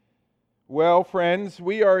Well, friends,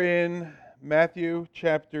 we are in Matthew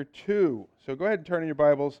chapter 2. So go ahead and turn in your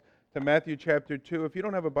Bibles to Matthew chapter 2. If you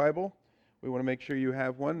don't have a Bible, we want to make sure you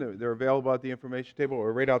have one. They're available at the information table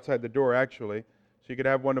or right outside the door, actually. So you could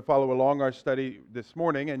have one to follow along our study this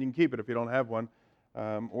morning, and you can keep it if you don't have one.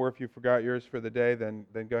 Or if you forgot yours for the day, then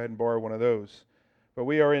go ahead and borrow one of those. But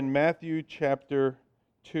we are in Matthew chapter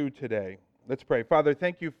 2 today. Let's pray. Father,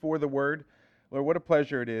 thank you for the Word. Lord, what a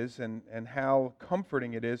pleasure it is and how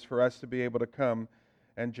comforting it is for us to be able to come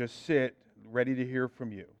and just sit ready to hear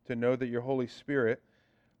from you, to know that your Holy Spirit,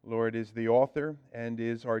 Lord, is the author and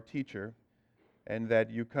is our teacher, and that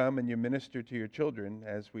you come and you minister to your children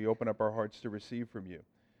as we open up our hearts to receive from you.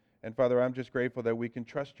 And Father, I'm just grateful that we can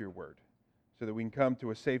trust your word, so that we can come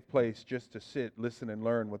to a safe place just to sit, listen, and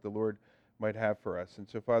learn what the Lord might have for us. And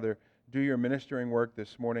so, Father, do your ministering work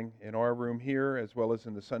this morning in our room here as well as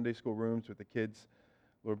in the Sunday school rooms with the kids.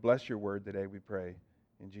 Lord, bless your word today, we pray.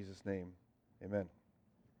 In Jesus' name, amen.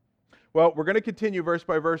 Well, we're going to continue verse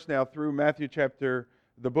by verse now through Matthew chapter,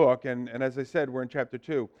 the book, and as I said, we're in chapter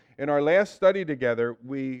 2. In our last study together,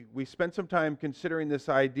 we spent some time considering this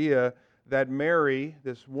idea that Mary,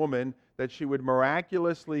 this woman, that she would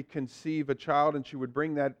miraculously conceive a child and she would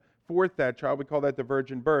bring forth that child. We call that the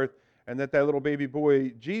virgin birth. And that little baby boy,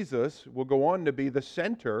 Jesus, will go on to be the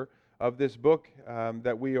center of this book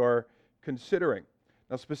that we are considering.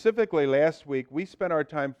 Now, specifically, last week, we spent our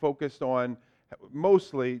time focused on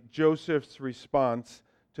mostly Joseph's response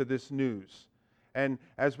to this news. And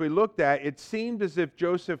as we looked at, it seemed as if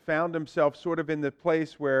Joseph found himself sort of in the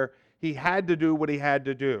place where he had to do what he had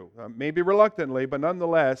to do. Maybe reluctantly, but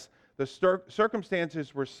nonetheless, the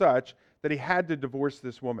circumstances were such that he had to divorce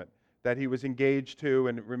this woman that he was engaged to.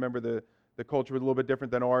 And remember, the culture was a little bit different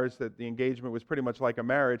than ours, that the engagement was pretty much like a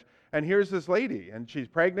marriage. And here's this lady, and she's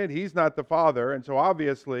pregnant. He's not the father, and so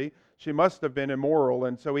obviously she must have been immoral,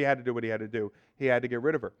 and so he had to do what he had to do. He had to get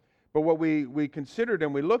rid of her. But what we considered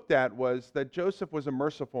and we looked at was that Joseph was a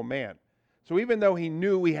merciful man. So even though he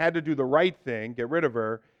knew he had to do the right thing, get rid of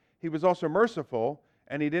her, he was also merciful,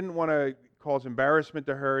 and he didn't want to cause embarrassment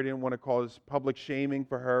to her. He didn't want to cause public shaming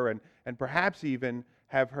for her, and perhaps even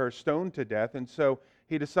have her stoned to death. And so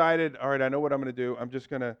he decided, all right, I know what I'm going to do. I'm just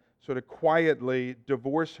going to sort of quietly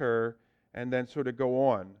divorce her and then sort of go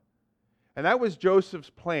on. And that was Joseph's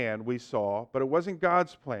plan, we saw, but it wasn't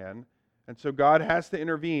God's plan. And so God has to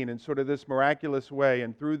intervene in sort of this miraculous way.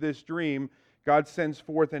 And through this dream, God sends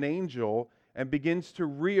forth an angel and begins to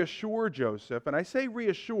reassure Joseph. And I say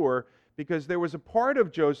reassure because there was a part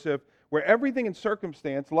of Joseph where everything in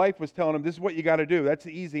circumstance, life was telling him, this is what you got to do. That's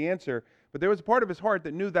the easy answer. But there was a part of his heart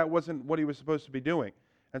that knew that wasn't what he was supposed to be doing.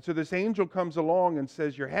 And so this angel comes along and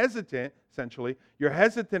says, you're hesitant, essentially. You're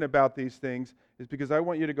hesitant about these things is because I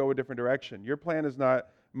want you to go a different direction. Your plan is not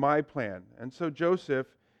my plan. And so Joseph,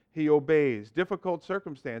 he obeys. Difficult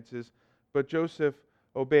circumstances, but Joseph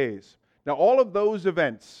obeys. Now, all of those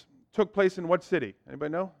events took place in what city?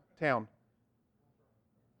 Anybody know? Town.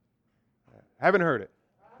 Haven't heard it.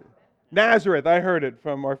 Nazareth. I heard it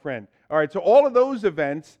from our friend. All right, so all of those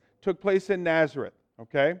events took place in Nazareth,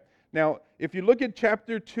 okay? Now, if you look at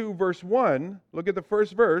chapter 2, verse 1, look at the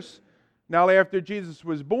first verse. Now, after Jesus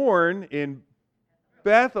was born in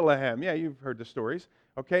Bethlehem. Yeah, you've heard the stories.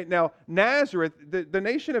 Okay, now, Nazareth, the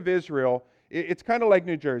nation of Israel, it's kind of like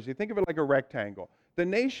New Jersey. Think of it like a rectangle. The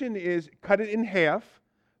nation is, cut it in half.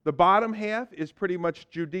 The bottom half is pretty much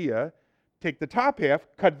Judea. Take the top half,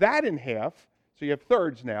 cut that in half. So you have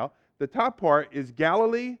thirds now. The top part is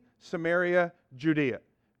Galilee, Samaria, Judea.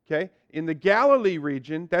 Okay? In the Galilee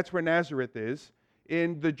region, that's where Nazareth is.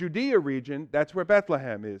 In the Judea region, that's where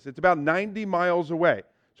Bethlehem is. It's about 90 miles away.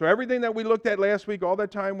 So everything that we looked at last week, all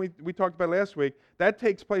that time we talked about last week, that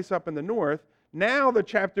takes place up in the north. Now the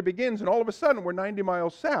chapter begins, and all of a sudden we're 90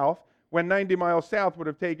 miles south, when 90 miles south would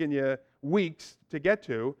have taken you weeks to get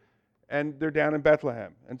to, and they're down in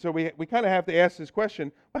Bethlehem. And so we kind of have to ask this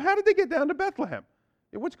question, well, how did they get down to Bethlehem?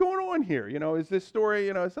 What's going on here? Is this story,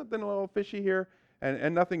 is something a little fishy here?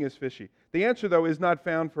 And nothing is fishy. The answer, though, is not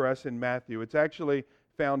found for us in Matthew. It's actually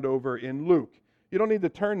found over in Luke. You don't need to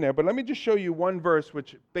turn there, but let me just show you one verse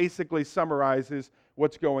which basically summarizes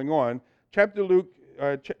what's going on.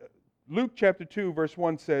 Luke chapter 2, verse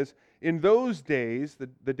 1 says, in those days,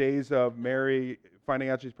 the days of Mary finding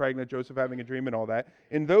out she's pregnant, Joseph having a dream and all that,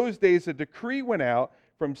 in those days a decree went out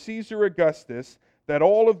from Caesar Augustus that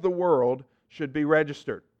all of the world should be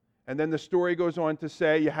registered. And then the story goes on to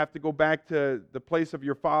say you have to go back to the place of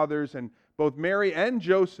your fathers, and both Mary and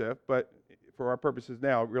Joseph, but for our purposes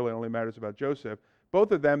now, it really only matters about Joseph,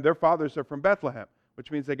 both of them, their fathers are from Bethlehem,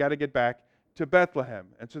 which means they got to get back to Bethlehem.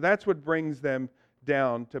 And so that's what brings them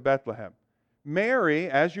down to Bethlehem. Mary,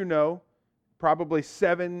 as you know, probably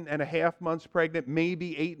 7.5 months pregnant,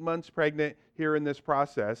 maybe 8 months pregnant here in this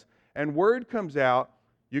process. And word comes out,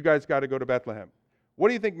 you guys got to go to Bethlehem. What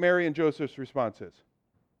do you think Mary and Joseph's response is?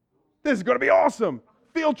 This is going to be awesome.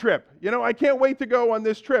 Field trip. I can't wait to go on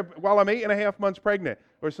this trip while I'm 8.5 months pregnant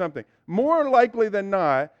or something. More likely than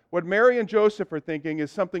not, what Mary and Joseph are thinking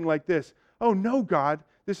is something like this. Oh no, God,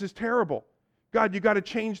 this is terrible. God, you got to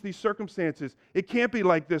change these circumstances. It can't be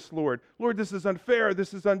like this, Lord. Lord, this is unfair.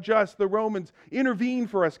 This is unjust. The Romans intervene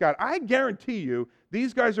for us, God. I guarantee you,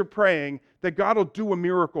 these guys are praying that God will do a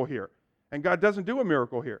miracle here. And God doesn't do a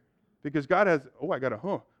miracle here. Because God has, I got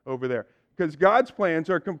a over there. Because God's plans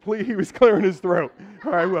are complete. He was clearing his throat.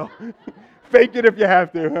 All right, well, fake it if you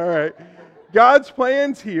have to. All right. God's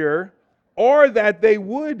plans here are that they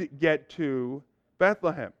would get to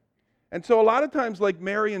Bethlehem. And so a lot of times, like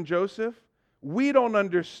Mary and Joseph, we don't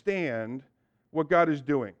understand what God is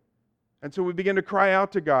doing. And so we begin to cry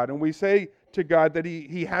out to God, and we say to God that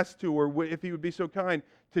He has to, or if He would be so kind,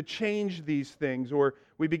 to change these things. Or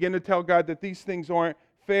we begin to tell God that these things aren't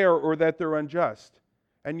fair or that they're unjust.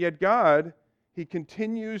 And yet God, He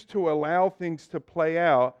continues to allow things to play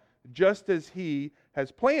out just as He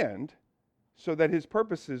has planned so that His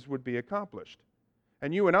purposes would be accomplished.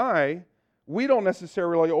 And you and I, we don't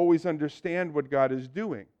necessarily always understand what God is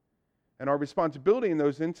doing. And our responsibility in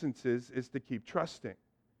those instances is to keep trusting.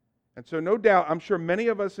 And so no doubt, I'm sure many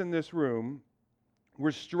of us in this room,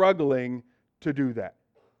 we're struggling to do that.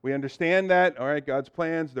 We understand that, all right, God's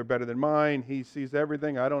plans, they're better than mine. He sees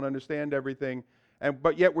everything. I don't understand everything.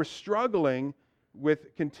 But yet we're struggling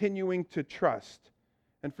with continuing to trust.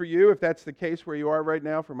 And for you, if that's the case where you are right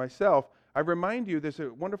now, for myself, I remind you there's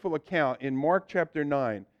a wonderful account in Mark chapter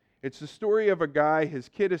 9. It's the story of a guy, his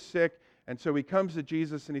kid is sick, and so he comes to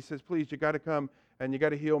Jesus and he says, please, you got to come and you got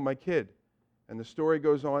to heal my kid. And the story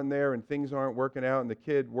goes on there and things aren't working out,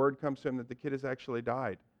 and word comes to him that the kid has actually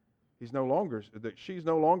died. She's no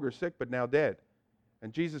longer sick, but now dead.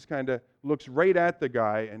 And Jesus kind of looks right at the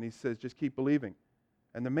guy and he says, just keep believing.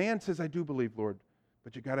 And the man says, I do believe, Lord,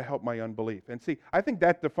 but you got to help my unbelief. And see, I think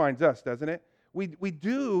that defines us, doesn't it? We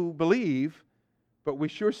do believe, but we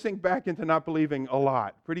sure sink back into not believing a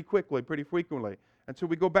lot, pretty quickly, pretty frequently. And so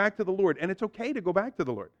we go back to the Lord, and it's okay to go back to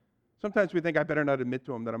the Lord. Sometimes we think, I better not admit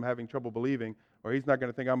to Him that I'm having trouble believing, or He's not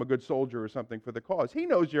going to think I'm a good soldier or something for the cause. He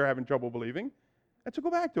knows you're having trouble believing. And so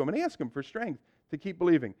go back to Him and ask Him for strength to keep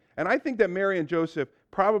believing. And I think that Mary and Joseph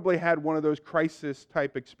probably had one of those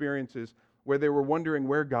crisis-type experiences where they were wondering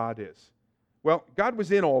where God is. Well, God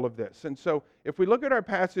was in all of this. And so if we look at our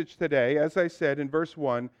passage today, as I said in verse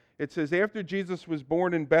 1, it says, after Jesus was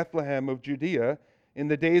born in Bethlehem of Judea, in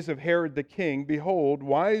the days of Herod the king, behold,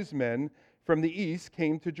 wise men from the east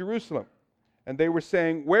came to Jerusalem. And they were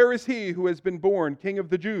saying, where is he who has been born, King of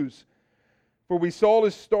the Jews? For we saw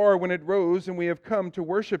his star when it rose, and we have come to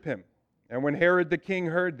worship him. And when Herod the king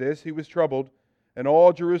heard this, he was troubled, and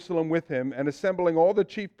all Jerusalem with him. And assembling all the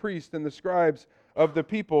chief priests and the scribes of the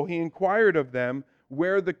people, he inquired of them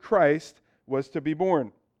where the Christ was to be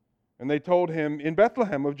born. And they told him, in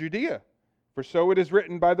Bethlehem of Judea. For so it is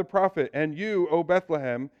written by the prophet, and you, O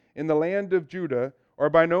Bethlehem, in the land of Judah, are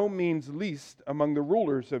by no means least among the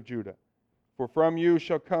rulers of Judah. For from you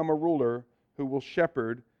shall come a ruler who will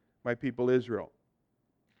shepherd my people Israel.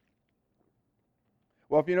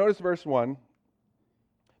 Well, if you notice verse 1,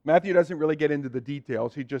 Matthew doesn't really get into the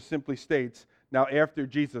details. He just simply states, now after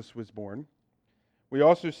Jesus was born. We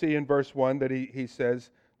also see in verse 1 that he says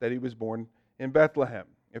that he was born in Bethlehem.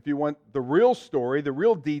 If you want the real story, the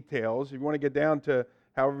real details, if you want to get down to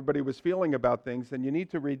how everybody was feeling about things, then you need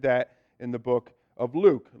to read that in the book of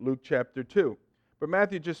Luke, Luke chapter 2. But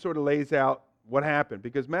Matthew just sort of lays out what happened,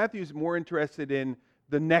 because Matthew's more interested in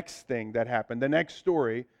the next thing that happened, the next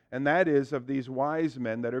story, and that is of these wise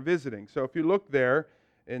men that are visiting. So if you look there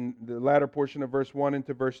in the latter portion of verse 1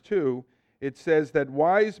 into verse 2, it says that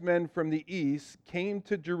wise men from the east came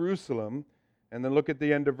to Jerusalem, and then look at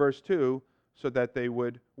the end of verse 2, so that they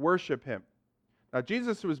would worship him. Now,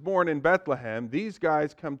 Jesus was born in Bethlehem. These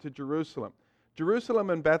guys come to Jerusalem. Jerusalem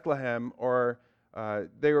and Bethlehem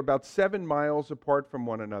they were about 7 miles apart from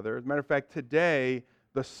one another. As a matter of fact, today,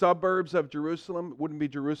 the suburbs of Jerusalem, wouldn't be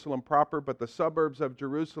Jerusalem proper, but the suburbs of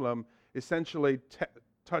Jerusalem essentially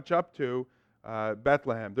touch up to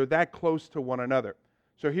Bethlehem. They're that close to one another.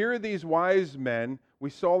 So here are these wise men. We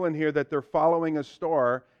saw in here that they're following a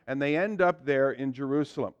star, and they end up there in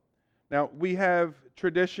Jerusalem. Now, we have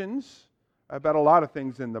traditions about a lot of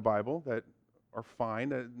things in the Bible that are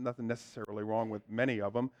fine. Nothing necessarily wrong with many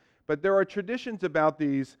of them. But there are traditions about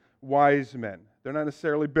these wise men. They're not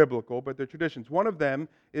necessarily biblical, but they're traditions. One of them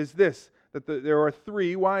is this, that there are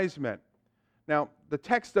 3 wise men. Now, the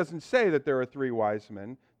text doesn't say that there are 3 wise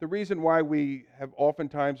men. The reason why we have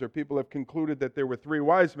oftentimes, or people have concluded that there were 3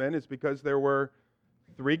 wise men is because there were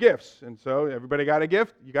 3 gifts. And so everybody got a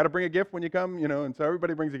gift. You got to bring a gift when you come, and so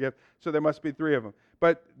everybody brings a gift. So there must be 3 of them.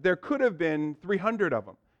 But there could have been 300 of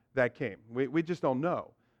them that came. We just don't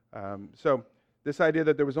know. So this idea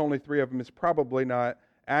that there was only 3 of them is probably not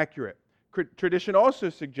accurate. Tradition also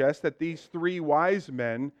suggests that these 3 wise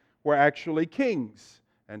men were actually kings.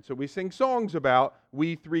 And so we sing songs about,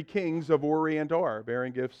 we 3 kings of Orient are,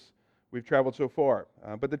 bearing gifts, we've traveled so far.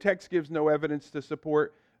 But the text gives no evidence to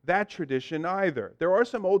support that tradition either. There are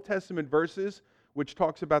some Old Testament verses which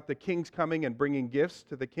talks about the kings coming and bringing gifts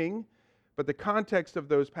to the king, but the context of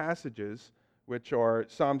those passages, which are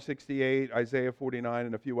Psalm 68, Isaiah 49,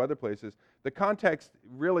 and a few other places, the context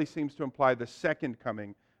really seems to imply the second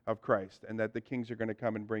coming of Christ and that the kings are going to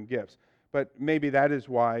come and bring gifts. But maybe that is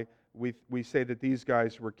why we say that these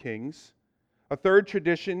guys were kings. A third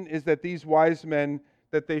tradition is that these wise men,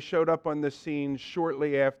 that they showed up on the scene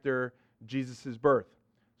shortly after Jesus' birth.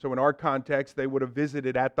 So in our context, they would have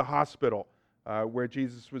visited at the hospital where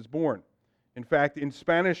Jesus was born. In fact, in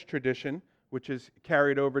Spanish tradition, which is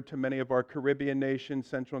carried over to many of our Caribbean nations,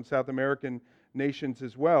 Central and South American nations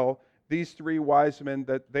as well, these 3 wise men,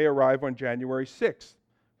 that they arrive on January 6th,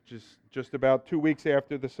 which is just about 2 weeks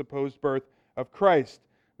after the supposed birth of Christ.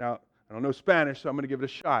 Now, I don't know Spanish, so I'm going to give it a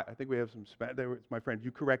shot. I think we have some Spanish. My friend,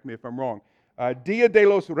 you correct me if I'm wrong. Dia de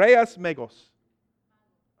los Reyes Magos.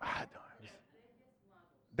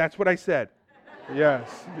 That's what I said. Yes.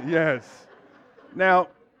 Now,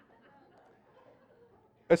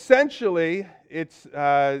 essentially, it's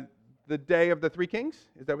the day of the 3 kings.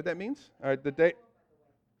 Is that what that means? The day.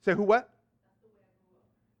 Say who what?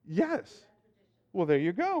 Yes. Well, there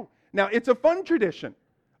you go. Now, it's a fun tradition.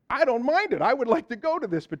 I don't mind it. I would like to go to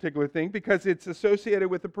this particular thing because it's associated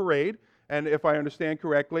with a parade. And if I understand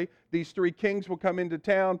correctly, these 3 kings will come into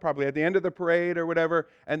town, probably at the end of the parade or whatever,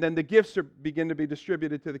 and then the gifts begin to be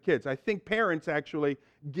distributed to the kids. I think parents actually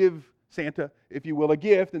give Santa, if you will, a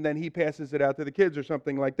gift, and then he passes it out to the kids or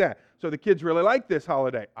something like that. So the kids really like this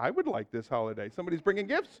holiday. I would like this holiday. Somebody's bringing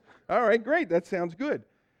gifts? All right, great. That sounds good.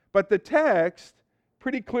 But the text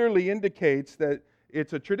pretty clearly indicates that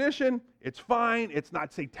it's a tradition, it's fine, it's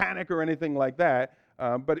not satanic or anything like that,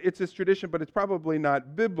 but it's this tradition, but it's probably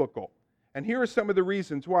not biblical. And here are some of the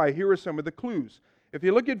reasons why. Here are some of the clues. If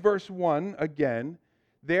you look at verse 1 again,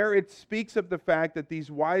 there it speaks of the fact that these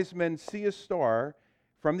wise men see a star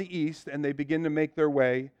from the east and they begin to make their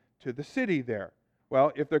way to the city there.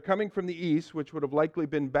 Well, if they're coming from the east, which would have likely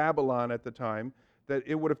been Babylon at the time, that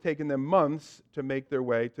it would have taken them months to make their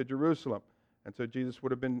way to Jerusalem. And so Jesus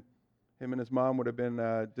would have been, him and his mom would have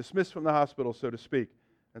been dismissed from the hospital, so to speak.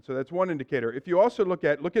 And so that's one indicator. If you also look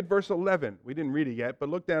at verse 11. We didn't read it yet, but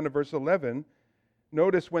look down to verse 11.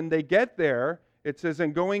 Notice when they get there, it says,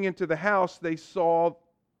 and going into the house, they saw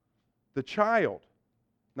the child,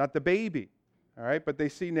 not the baby. All right, but they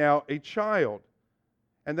see now a child.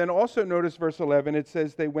 And then also notice verse 11, it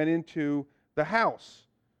says they went into the house,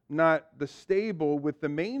 not the stable with the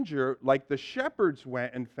manger, like the shepherds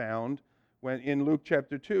went and found when in Luke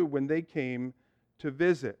chapter 2 when they came to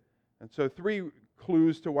visit. And so 3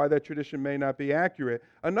 clues to why that tradition may not be accurate.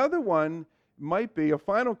 Another one might be, a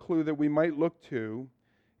final clue that we might look to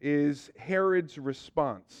is Herod's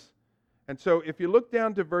response. And so if you look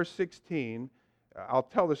down to verse 16, I'll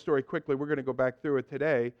tell the story quickly. We're going to go back through it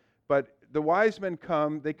today. But the wise men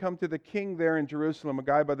come. They come to the king there in Jerusalem, a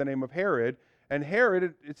guy by the name of Herod. And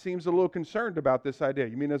Herod, it seems a little concerned about this idea.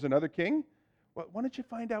 You mean there's another king? Well, why don't you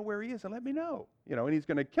find out where he is and let me know? And he's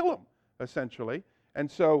going to kill him, essentially. And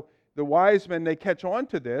so the wise men, they catch on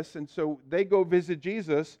to this. And so they go visit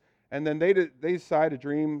Jesus. And then they decide, a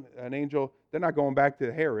dream, an angel, they're not going back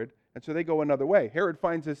to Herod. And so they go another way. Herod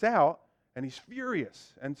finds this out. And he's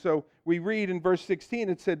furious. And so we read in verse 16,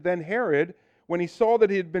 it said, then Herod, when he saw that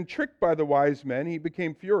he had been tricked by the wise men, he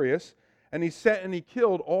became furious, and he sent and he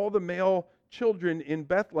killed all the male children in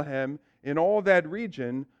Bethlehem in all that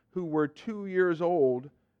region who were 2 years old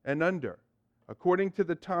and under, according to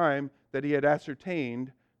the time that he had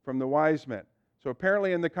ascertained from the wise men. So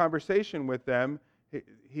apparently in the conversation with them,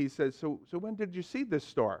 he says, so when did you see this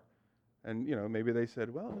star? And, maybe they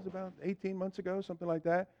said, well, it was about 18 months ago, something like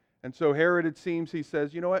that. And so Herod, it seems, he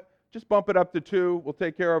says, you know what? Just bump it up to 2. We'll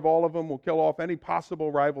take care of all of them. We'll kill off any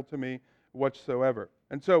possible rival to me whatsoever.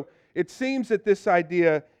 And so it seems that this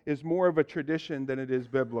idea is more of a tradition than it is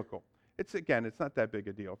biblical. It's not that big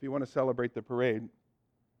a deal. If you want to celebrate the parade,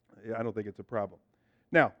 I don't think it's a problem.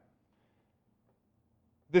 Now,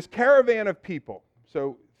 this caravan of people,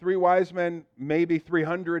 so 3 wise men, maybe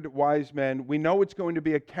 300 wise men. We know it's going to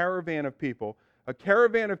be a caravan of people. A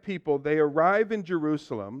caravan of people, they arrive in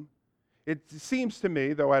Jerusalem. It seems to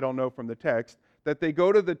me, though I don't know from the text, that they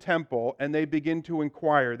go to the temple and they begin to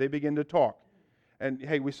inquire. They begin to talk. And,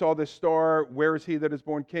 hey, we saw this star. Where is he that is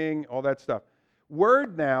born king? All that stuff.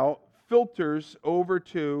 Word now filters over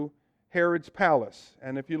to Herod's palace.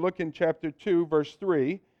 And if you look in chapter 2, verse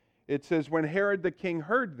 3, it says, when Herod the king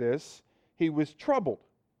heard this, he was troubled,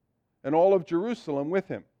 and all of Jerusalem with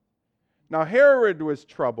him. Now Herod was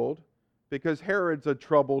troubled because Herod's a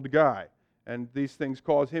troubled guy, and these things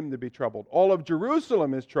cause him to be troubled. All of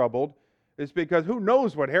Jerusalem is troubled is because who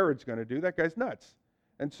knows what Herod's going to do? That guy's nuts.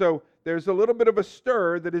 And so there's a little bit of a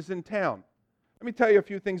stir that is in town. Let me tell you a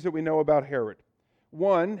few things that we know about Herod.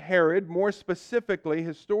 One, Herod, more specifically,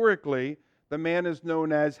 historically, the man is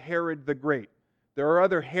known as Herod the Great. There are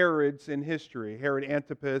other Herods in history, Herod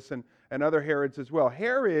Antipas and other Herods as well.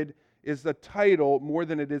 Herod is the title more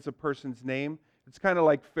than it is a person's name. It's kind of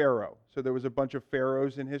like Pharaoh. So there was a bunch of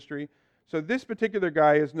pharaohs in history. So this particular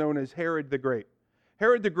guy is known as Herod the Great.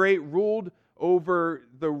 Herod the Great ruled over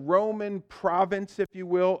the Roman province, if you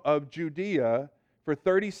will, of Judea for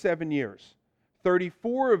 37 years.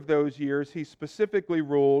 34 of those years he specifically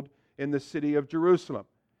ruled in the city of Jerusalem.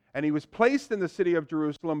 And he was placed in the city of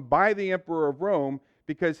Jerusalem by the emperor of Rome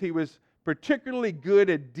because he was particularly good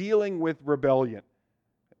at dealing with rebellion.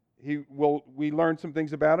 We learned some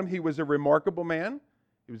things about him. He was a remarkable man.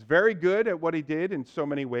 He was very good at what he did in so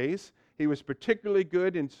many ways. He was particularly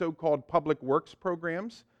good in so-called public works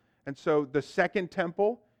programs. And so the Second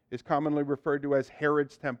Temple is commonly referred to as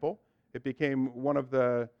Herod's Temple. It became one of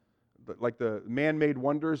the man-made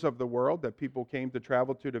wonders of the world that people came to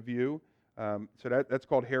travel to view. So that's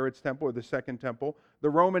called Herod's Temple, or the Second Temple. The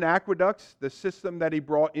Roman aqueducts, the system that he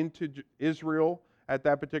brought into Israel at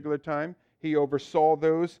that particular time, he oversaw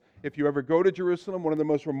those. If you ever go to Jerusalem, one of the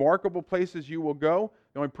most remarkable places you will go,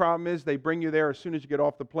 the only problem is they bring you there as soon as you get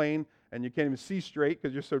off the plane, and you can't even see straight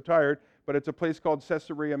because you're so tired, but it's a place called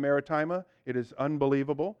Caesarea Maritima. It is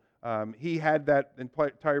unbelievable. He had that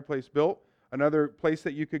entire place built. Another place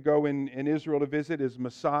that you could go in Israel to visit is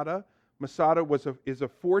Masada. Masada is a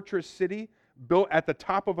fortress city built at the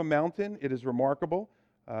top of a mountain. It is remarkable,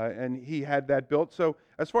 and he had that built. So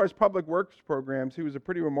as far as public works programs, he was a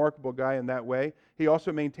pretty remarkable guy in that way. He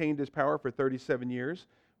also maintained his power for 37 years,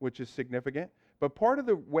 which is significant. But part of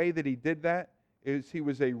the way that he did that is he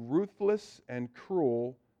was a ruthless and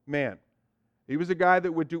cruel man. He was a guy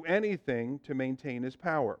that would do anything to maintain his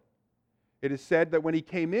power. It is said that when he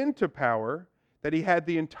came into power, that he had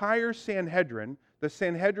the entire Sanhedrin. The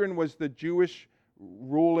Sanhedrin was the Jewish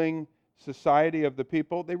ruling society of the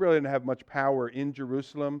people. They really didn't have much power in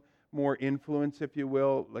Jerusalem, more influence, if you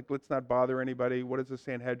will. Like, let's not bother anybody. What does the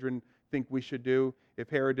Sanhedrin think we should do? If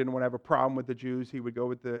Herod didn't want to have a problem with the Jews, he would go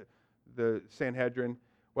with the Sanhedrin.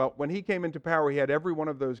 Well, when he came into power, he had every one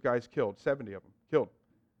of those guys killed, 70 of them killed.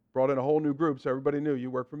 Brought in a whole new group so everybody knew you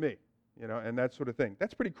work for me, and that sort of thing.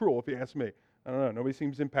 That's pretty cruel if you ask me. I don't know. Nobody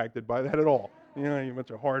seems impacted by that at all. You're a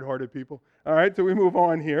bunch of hard-hearted people. All right, so we move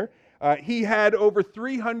on here. He had over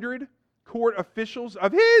 300 court officials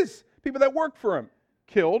of his, people that worked for him,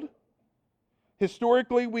 killed.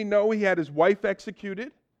 Historically, we know he had his wife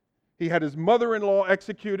executed. He had his mother-in-law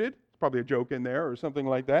executed. It's probably a joke in there or something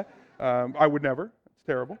like that. I would never. It's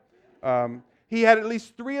terrible. He had at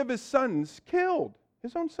least 3 of his sons killed,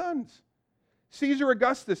 his own sons. Caesar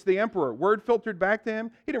Augustus, the emperor, word filtered back to him.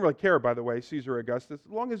 He didn't really care, by the way, Caesar Augustus,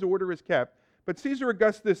 as long as order is kept. But Caesar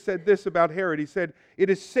Augustus said this about Herod. He said, "It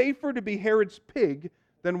is safer to be Herod's pig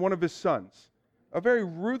than one of his sons." A very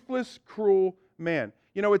ruthless, cruel man.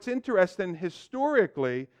 It's interesting,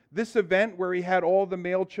 historically, this event where he had all the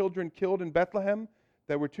male children killed in Bethlehem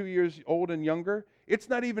that were 2 years old and younger, it's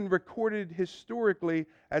not even recorded historically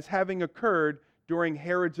as having occurred during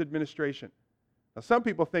Herod's administration. Now, some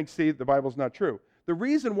people think, the Bible's not true. The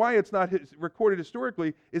reason why it's not recorded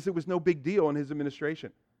historically is it was no big deal in his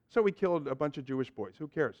administration. So he killed a bunch of Jewish boys. Who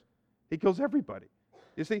cares? He kills everybody.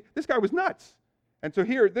 You see, this guy was nuts. And so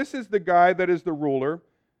here, this is the guy that is the ruler.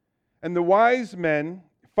 And the wise men,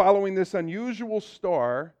 following this unusual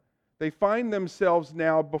star, they find themselves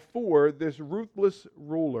now before this ruthless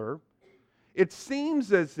ruler. It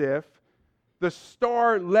seems as if the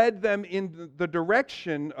star led them in the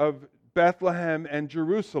direction of Bethlehem and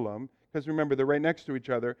Jerusalem, because remember, they're right next to each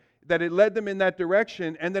other, that it led them in that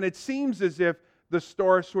direction, and then it seems as if the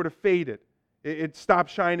star sort of faded. It stopped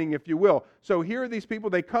shining, if you will. So here are these people,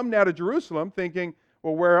 they come now to Jerusalem thinking,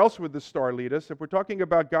 well, where else would the star lead us? If we're talking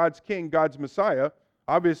about God's King, God's Messiah,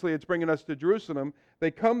 obviously it's bringing us to Jerusalem.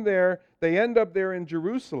 They come there, they end up there in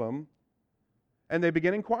Jerusalem, And they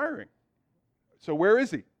begin inquiring. So where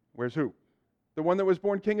is he? Where's who? The one that was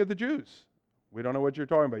born king of the Jews. We don't know what you're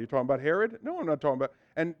talking about. You're talking about Herod? No, I'm not talking about.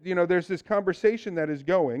 And, there's this conversation that is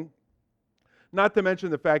going, not to mention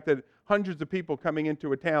the fact that hundreds of people coming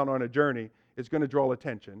into a town on a journey is going to draw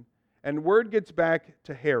attention. And word gets back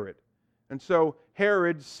to Herod. And so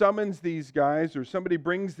Herod summons these guys, or somebody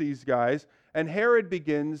brings these guys, and Herod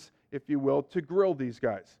begins, if you will, to grill these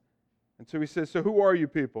guys. And so he says, so who are you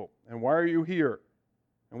people? And why are you here?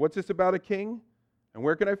 And what's this about a king? And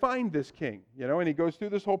where can I find this king? And he goes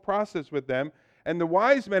through this whole process with them. And the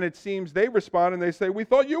wise men, it seems, they respond and they say, we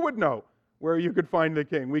thought you would know where you could find the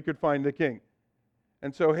king. We could find the king.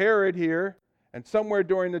 And so Herod here, and somewhere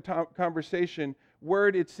during the conversation,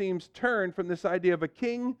 word, it seems, turned from this idea of a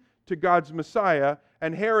king to God's Messiah.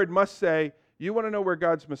 And Herod must say, you want to know where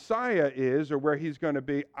God's Messiah is or where he's going to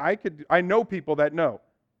be? I know people that know.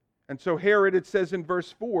 And so Herod, it says in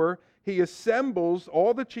verse 4, he assembles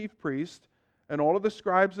all the chief priests and all of the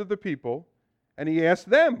scribes of the people, and he asked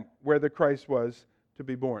them where the Christ was to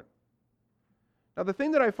be born. Now, the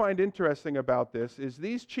thing that I find interesting about this is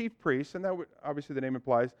these chief priests, and that would, obviously the name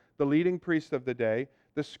implies, the leading priests of the day,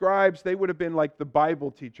 the scribes, they would have been like the Bible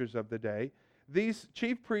teachers of the day. These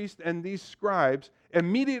chief priests and these scribes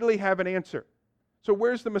immediately have an answer. So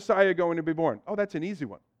where's the Messiah going to be born? Oh, that's an easy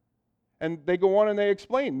one. And they go on and they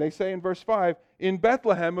explain. They say in verse 5, in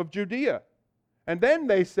Bethlehem of Judea. And then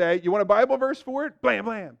they say, you want a Bible verse for it? Blam,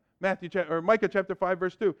 blam. Micah chapter 5,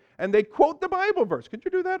 verse 2. And they quote the Bible verse. Could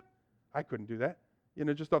you do that? I couldn't do that,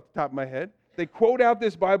 just off the top of my head. They quote out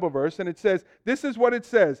this Bible verse, and it says, this is what it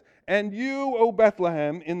says, and you, O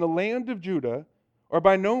Bethlehem, in the land of Judah, are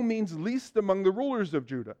by no means least among the rulers of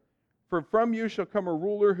Judah. For from you shall come a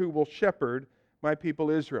ruler who will shepherd my people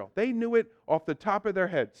Israel. They knew it off the top of their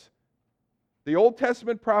heads. The Old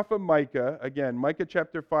Testament prophet Micah, again, Micah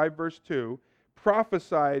chapter 5, verse 2,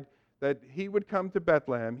 prophesied that he would come to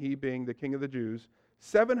Bethlehem, he being the king of the Jews,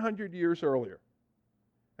 700 years earlier.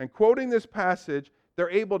 And quoting this passage, they're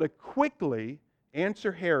able to quickly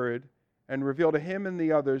answer Herod and reveal to him and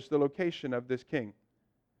the others the location of this king.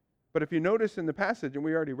 But if you notice in the passage, and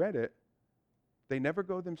we already read it, they never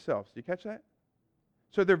go themselves. Do you catch that?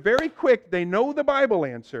 So they're very quick. They know the Bible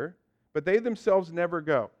answer, but they themselves never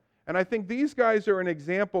go. And I think these guys are an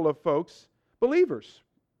example of folks, believers,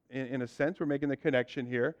 in a sense, we're making the connection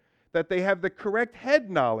here, that they have the correct head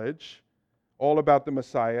knowledge all about the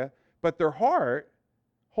Messiah, but their heart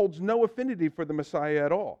holds no affinity for the Messiah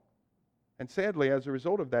at all. And sadly, as a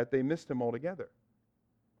result of that, they missed him altogether.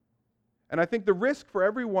 And I think the risk for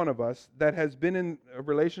every one of us that has been in a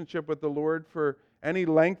relationship with the Lord for any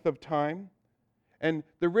length of time, and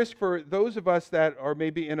the risk for those of us that are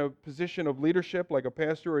maybe in a position of leadership, like a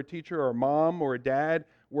pastor or a teacher or a mom or a dad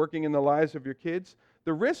working in the lives of your kids,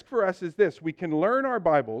 the risk for us is this: we can learn our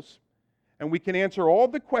Bibles, and we can answer all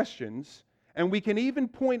the questions, and we can even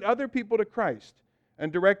point other people to Christ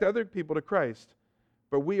and direct other people to Christ,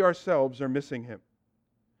 but we ourselves are missing him.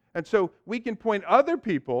 And so we can point other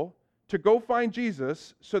people to go find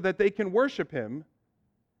Jesus so that they can worship him,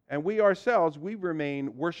 and we ourselves, we remain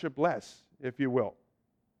worshipless, if you will.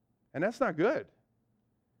 And that's not good.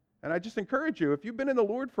 And I just encourage you, if you've been in the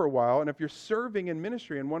Lord for a while, and if you're serving in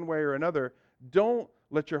ministry in one way or another, don't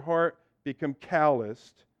let your heart become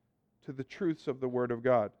calloused to the truths of the Word of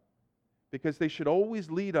God. Because they should always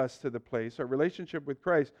lead us to the place, our relationship with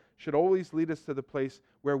Christ should always lead us to the place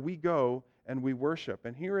where we go and we worship.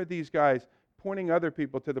 And here are these guys pointing other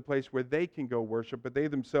people to the place where they can go worship, but they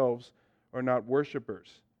themselves are not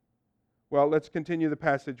worshipers. Well, let's continue the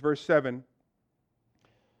passage. Verse 7.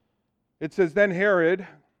 It says, then Herod,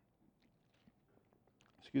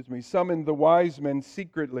 summoned the wise men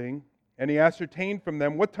secretly, and he ascertained from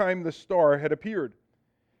them what time the star had appeared.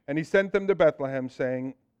 And he sent them to Bethlehem,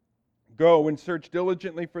 saying, go and search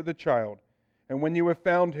diligently for the child, and when you have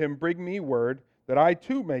found him, bring me word that I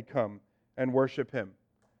too may come and worship him.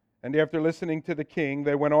 And after listening to the king,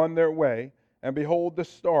 they went on their way, and behold, the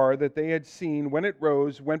star that they had seen when it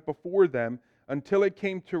rose went before them until it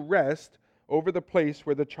came to rest over the place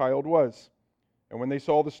where the child was. And when they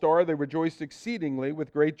saw the star, they rejoiced exceedingly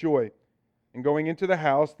with great joy. And going into the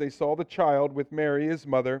house, they saw the child with Mary his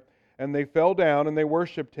mother, and they fell down and they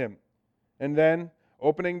worshipped him. And then,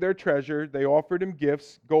 opening their treasure, they offered him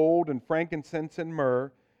gifts, gold and frankincense and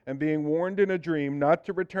myrrh, and being warned in a dream not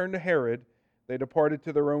to return to Herod, they departed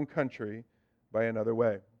to their own country by another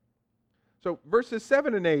way. So verses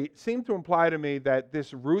 7 and 8 seem to imply to me that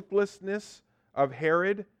this ruthlessness of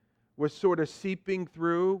Herod was sort of seeping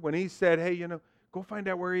through when he said, hey, go find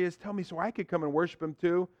out where he is, tell me so I could come and worship him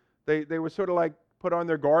too. They were sort of like put on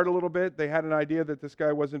their guard a little bit. They had an idea that this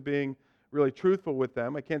guy wasn't being really truthful with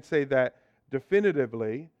them. I can't say that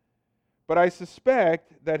definitively. But I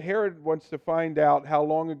suspect that Herod wants to find out how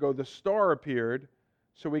long ago the star appeared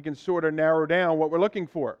so we can sort of narrow down what we're looking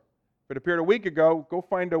for. If it appeared a week ago, go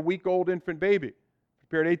find a week-old infant baby. If it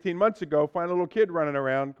appeared 18 months ago, find a little kid running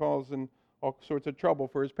around causing all sorts of trouble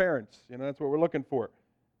for his parents. That's what we're looking for.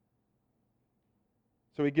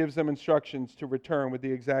 So he gives them instructions to return with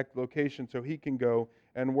the exact location so he can go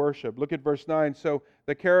and worship. Look at verse 9. So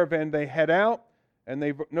the caravan, they head out, and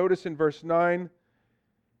they notice in verse 9,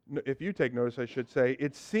 if you take notice, I should say,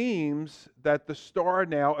 it seems that the star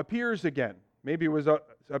now appears again. Maybe it was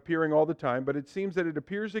appearing all the time, but it seems that it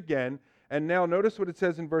appears again. And now notice what it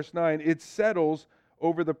says in verse 9. It settles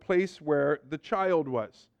over the place where the child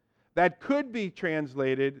was. That could be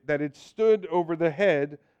translated that it stood over the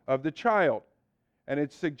head of the child. And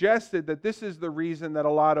it's suggested that this is the reason that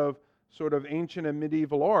a lot of sort of ancient and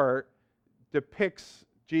medieval art depicts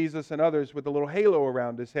Jesus and others with a little halo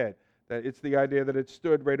around his head. That it's the idea that it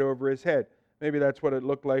stood right over his head. Maybe that's what it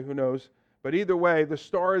looked like, who knows. But either way, the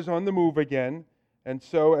star is on the move again. And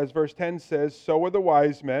so, as verse 10 says, so are the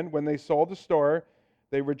wise men. When they saw the star,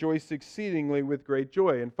 they rejoiced exceedingly with great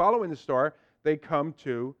joy. And following the star, they come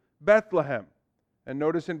to Bethlehem. And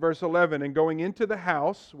notice in verse 11, and going into the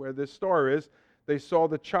house where this star is, they saw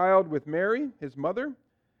the child with Mary, his mother,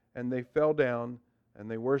 and they fell down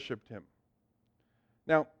and they worshiped him.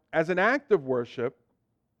 Now, as an act of worship,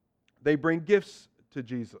 they bring gifts to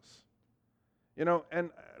Jesus. And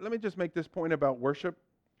let me just make this point about worship.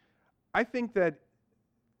 I think that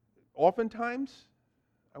oftentimes,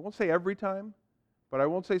 I won't say every time, but I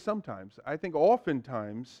won't say sometimes, I think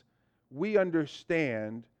oftentimes we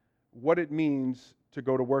understand what it means to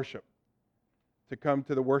go to worship, to come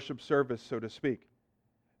to the worship service, so to speak.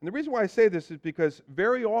 And the reason why I say this is because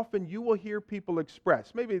very often you will hear people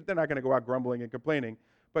express, maybe they're not going to go out grumbling and complaining,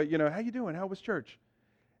 but how you doing? How was church?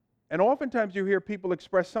 And oftentimes you hear people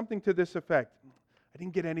express something to this effect. I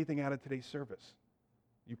didn't get anything out of today's service.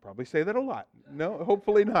 You probably say that a lot. No,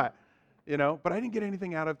 hopefully not. But I didn't get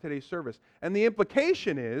anything out of today's service. And the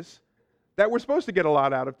implication is that we're supposed to get a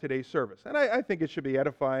lot out of today's service. And I think it should be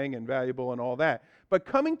edifying and valuable and all that. But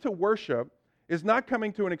coming to worship is not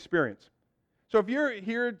coming to an experience. So if you're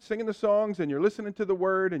here singing the songs and you're listening to the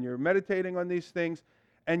word and you're meditating on these things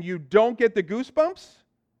and you don't get the goosebumps,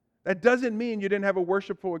 that doesn't mean you didn't have a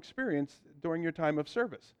worshipful experience during your time of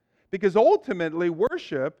service. Because ultimately,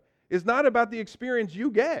 worship is not about the experience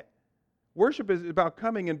you get. Worship is about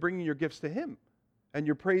coming and bringing your gifts to Him and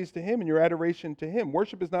your praise to Him and your adoration to Him.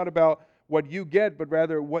 Worship is not about what you get, but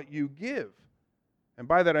rather what you give. And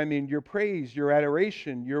by that I mean your praise, your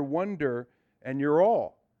adoration, your wonder, and your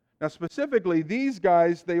awe. Now specifically, these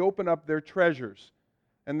guys, they open up their treasures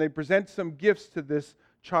and they present some gifts to this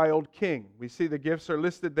child king. We see the gifts are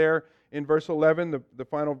listed there in verse 11, the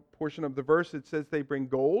final portion of the verse. It says they bring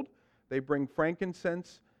gold, they bring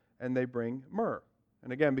frankincense, and they bring myrrh.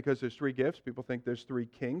 And again, because there's three gifts, people think there's three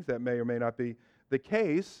kings. That may or may not be the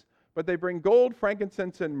case. But they bring gold,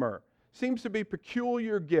 frankincense, and myrrh. Seems to be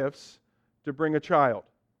peculiar gifts to bring a child.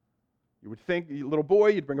 You would think, a little boy,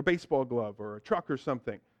 you'd bring a baseball glove or a truck or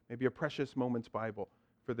something. Maybe a Precious Moments Bible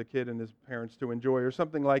for the kid and his parents to enjoy or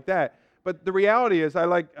something like that. But the reality is, I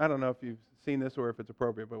don't know if you've seen this or if it's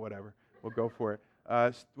appropriate, but whatever. We'll go for it.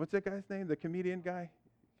 What's that guy's name? The comedian guy?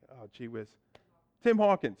 Oh, gee whiz. Tim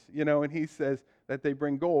Hawkins, and he says that they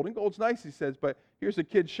bring gold. And gold's nice, he says, but here's a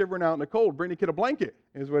kid shivering out in the cold. Bring the kid a blanket,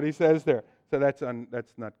 is what he says there. So that's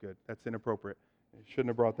not good. That's inappropriate. You shouldn't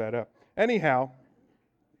have brought that up. Anyhow,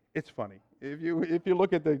 it's funny. If you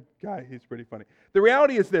look at the guy, he's pretty funny. The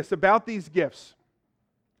reality is this about these gifts.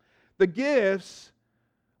 The gifts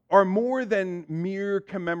are more than mere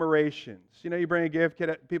commemorations. You bring a gift,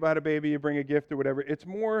 people had a baby, you bring a gift or whatever. It's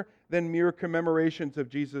more than mere commemorations of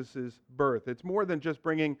Jesus' birth. It's more than just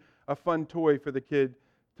bringing a fun toy for the kid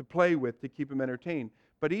to play with to keep him entertained.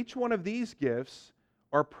 But each one of these gifts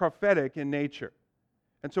are prophetic in nature.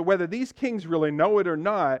 And so whether these kings really know it or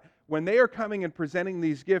not, when they are coming and presenting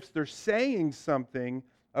these gifts, they're saying something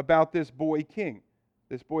about this boy king,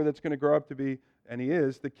 this boy that's going to grow up to be, and he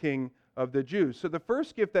is, the king of the Jews. So the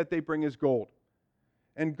first gift that they bring is gold.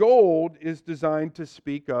 And gold is designed to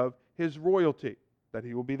speak of his royalty, that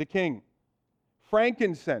he will be the king.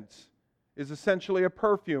 Frankincense is essentially a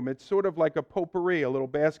perfume. It's sort of like a potpourri, a little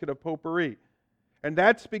basket of potpourri. And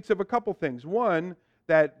that speaks of a couple things. One,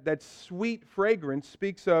 that sweet fragrance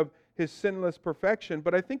speaks of his sinless perfection,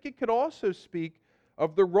 but I think it could also speak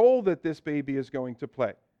of the role that this baby is going to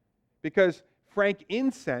play. Because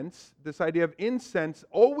frankincense, this idea of incense,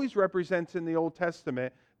 always represents in the Old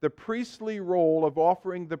Testament the priestly role of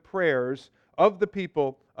offering the prayers of the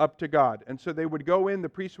people up to God. And so they would go in, the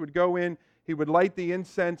priest would go in, he would light the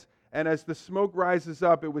incense, and as the smoke rises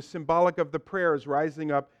up, it was symbolic of the prayers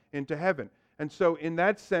rising up into heaven. And so in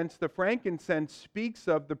that sense, the frankincense speaks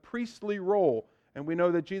of the priestly role. And we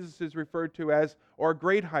know that Jesus is referred to as our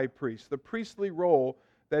great high priest, the priestly role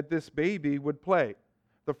that this baby would play.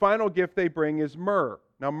 The final gift they bring is myrrh.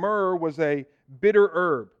 Now, myrrh was a bitter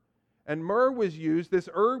herb. And myrrh was used, this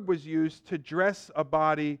herb was used to dress a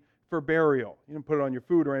body for burial. You didn't put it on your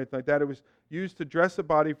food or anything like that. It was used to dress a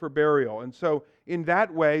body for burial. And so, in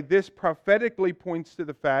that way, this prophetically points to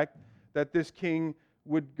the fact that this king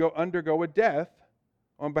would undergo a death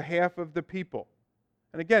on behalf of the people.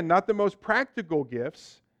 And again, not the most practical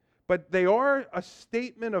gifts, but they are a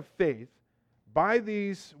statement of faith by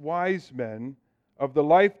these wise men of the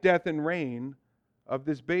life, death, and reign of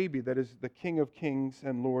this baby that is the King of Kings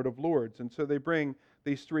and Lord of Lords. And so they bring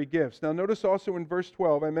these three gifts. Now notice also in verse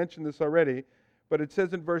 12, I mentioned this already, but it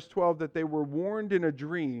says in verse 12 that they were warned in a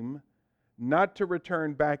dream not to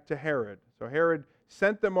return back to Herod. So Herod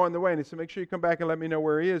sent them on the way, and he said, make sure you come back and let me know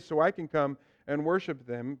where he is so I can come and worship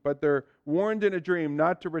them. But they're warned in a dream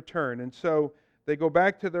not to return. And so they go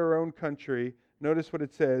back to their own country. Notice what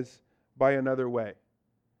it says, by another way.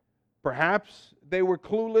 Perhaps they were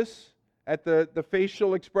clueless at the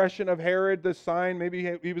facial expression of Herod, the sign.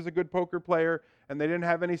 Maybe he was a good poker player and they didn't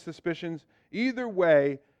have any suspicions. Either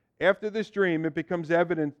way, after this dream, it becomes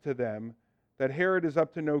evident to them that Herod is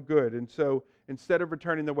up to no good. And so instead of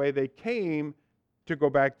returning the way they came to go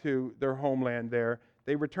back to their homeland there,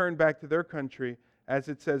 they return back to their country, as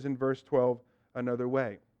it says in verse 12, another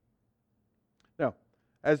way. Now,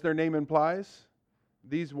 as their name implies,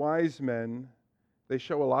 these wise men, they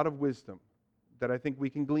show a lot of wisdom that I think we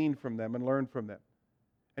can glean from them and learn from them.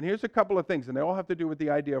 And here's a couple of things, and they all have to do with the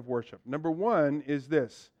idea of worship. Number one is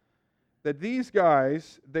this, that these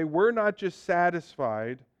guys, they were not just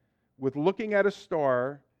satisfied with looking at a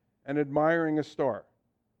star and admiring a star,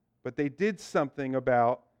 but they did something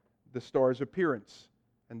about the star's appearance,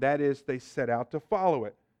 and that is they set out to follow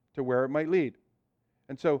it to where it might lead.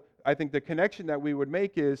 And so I think the connection that we would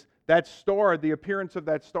make is that star, the appearance of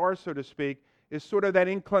that star, so to speak, is sort of that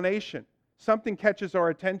inclination. Something catches our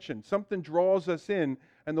attention. Something draws us in,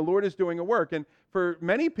 and the Lord is doing a work. And for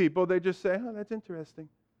many people, they just say, oh, that's interesting.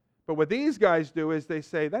 But what these guys do is they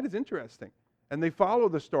say, that is interesting. And they follow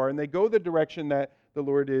the star, and they go the direction that the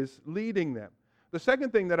Lord is leading them. The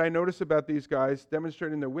second thing that I notice about these guys,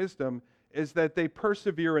 demonstrating their wisdom, is that they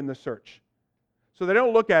persevere in the search. So they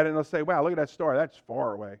don't look at it and they'll say, wow, look at that star. That's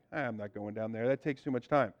far away. I'm not going down there. That takes too much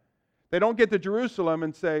time. They don't get to Jerusalem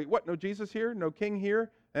and say, what, no Jesus here? No king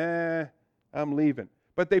here? I'm leaving.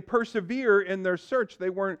 But they persevere in their search. They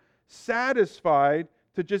weren't satisfied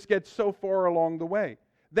to just get so far along the way.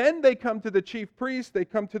 Then they come to the chief priests, they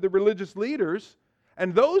come to the religious leaders,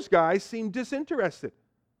 and those guys seem disinterested.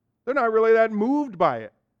 They're not really that moved by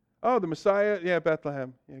it. Oh, the Messiah, yeah,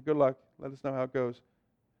 Bethlehem. Yeah, good luck. Let us know how it goes.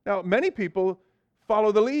 Now, many people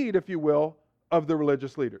follow the lead, if you will, of the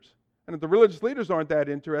religious leaders. And if the religious leaders aren't that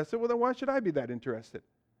interested, well, then why should I be that interested?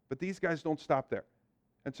 But these guys don't stop there.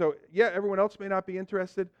 And so, yeah, everyone else may not be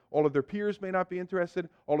interested. All of their peers may not be interested.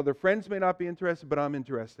 All of their friends may not be interested, but I'm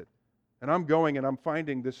interested. And I'm going and I'm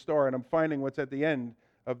finding this star, and I'm finding what's at the end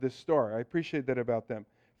of this star. I appreciate that about them.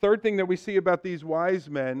 Third thing that we see about these wise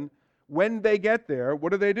men, when they get there,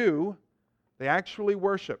 what do? They actually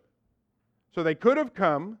worship. So they could have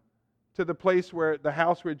come to the place where the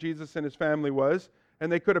house where Jesus and his family was,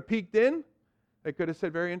 and they could have peeked in. They could have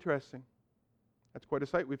said, very interesting. That's quite a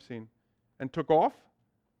sight we've seen. And took off.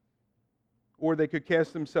 Or they could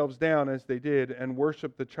cast themselves down as they did and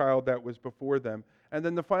worship the child that was before them. And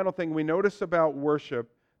then the final thing we notice about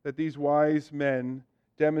worship that these wise men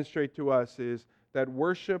demonstrate to us is that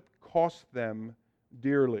worship cost them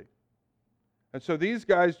dearly. And so these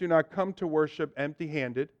guys do not come to worship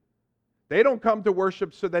empty-handed. They don't come to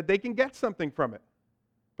worship so that they can get something from it.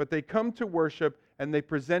 But they come to worship and they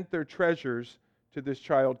present their treasures to this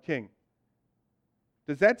child king.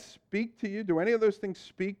 Does that speak to you? Do any of those things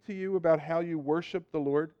speak to you about how you worship the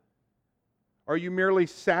Lord? Are you merely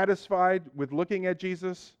satisfied with looking at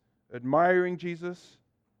Jesus, admiring Jesus?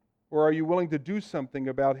 Or are you willing to do something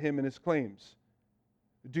about him and his claims?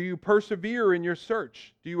 Do you persevere in your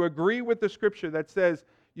search? Do you agree with the scripture that says,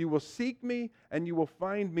 you will seek me and you will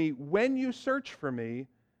find me when you search for me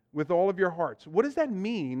with all of your hearts? What does that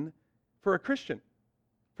mean for a Christian?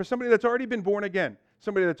 For somebody that's already been born again?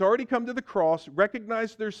 Somebody that's already come to the cross,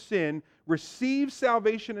 recognized their sin, received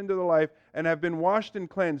salvation into their life, and have been washed and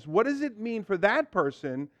cleansed. What does it mean for that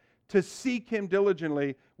person to seek him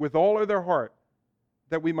diligently with all of their heart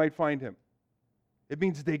that we might find him? It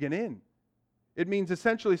means digging in. It means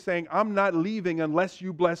essentially saying, I'm not leaving unless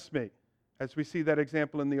you bless me, as we see that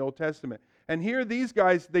example in the Old Testament. And here these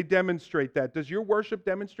guys, they demonstrate that. Does your worship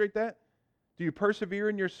demonstrate that? Do you persevere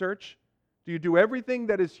in your search? Do you do everything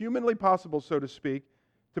that is humanly possible, so to speak,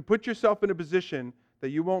 to put yourself in a position that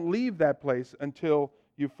you won't leave that place until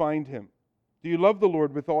you find Him? Do you love the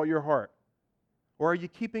Lord with all your heart? Or are you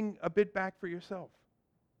keeping a bit back for yourself?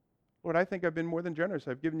 Lord, I think I've been more than generous.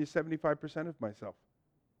 I've given you 75% of myself.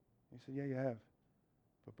 He said, yeah, you have.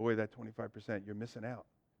 But boy, that 25%, you're missing out.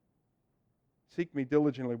 Seek me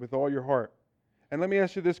diligently with all your heart. And let me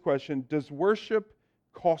ask you this question. Does worship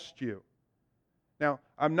cost you? Now,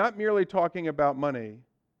 I'm not merely talking about money,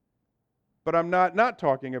 but I'm not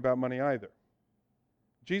talking about money either.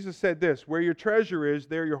 Jesus said this, where your treasure is,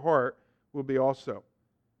 there your heart will be also.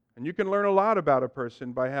 And you can learn a lot about a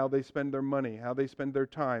person by how they spend their money, how they spend their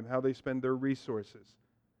time, how they spend their resources.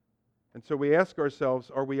 And so we ask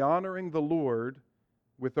ourselves, are we honoring the Lord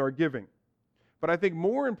with our giving? But I think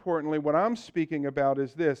more importantly, what I'm speaking about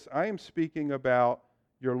is this. I am speaking about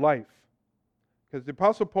your life. Because the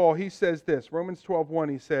Apostle Paul, he says this, Romans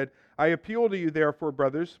 12:1, he said, I appeal to you therefore,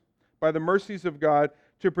 brothers, by the mercies of God,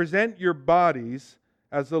 to present your bodies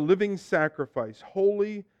as a living sacrifice,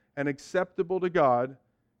 holy and acceptable to God,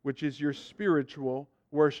 which is your spiritual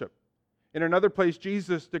worship. In another place,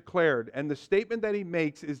 Jesus declared, and the statement that he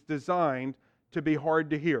makes is designed to be hard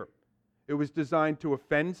to hear. It was designed to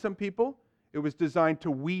offend some people. It was designed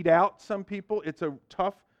to weed out some people. It's a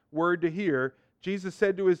tough word to hear. Jesus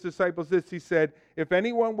said to his disciples this, he said, if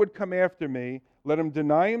anyone would come after me, let him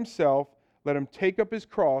deny himself, let him take up his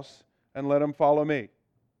cross, and let him follow me.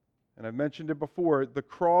 And I've mentioned it before, the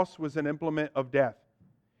cross was an implement of death.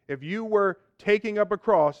 If you were taking up a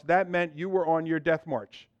cross, that meant you were on your death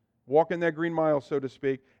march, walking that green mile, so to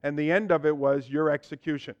speak, and the end of it was your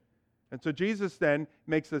execution. And so Jesus then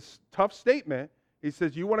makes this tough statement. He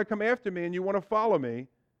says, you want to come after me and you want to follow me,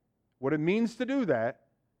 what it means to do that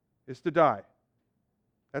is to die.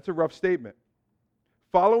 That's a rough statement.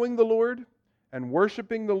 Following the Lord and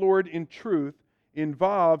worshiping the Lord in truth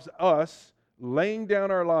involves us laying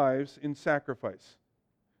down our lives in sacrifice.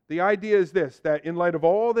 The idea is this, that in light of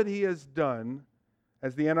all that He has done,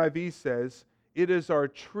 as the NIV says, it is our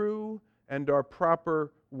true and our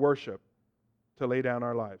proper worship to lay down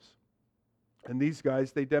our lives. And these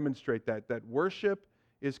guys, they demonstrate that worship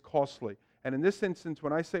is costly. And in this instance,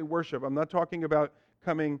 when I say worship, I'm not talking about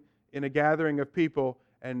coming in a gathering of people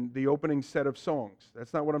and the opening set of songs.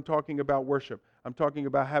 That's not what I'm talking about worship. I'm talking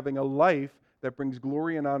about having a life that brings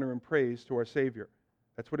glory and honor and praise to our Savior.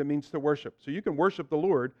 That's what it means to worship. So you can worship the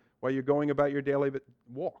Lord while you're going about your daily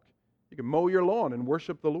walk. You can mow your lawn and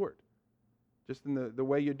worship the Lord, just in the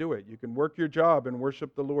way you do it. You can work your job and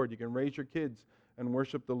worship the Lord. You can raise your kids and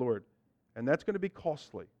worship the Lord. And that's going to be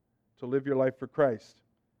costly to live your life for Christ.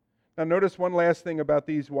 Now notice one last thing about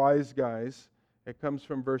these wise guys. It comes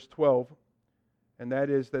from verse 12, and that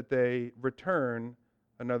is that they return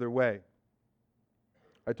another way.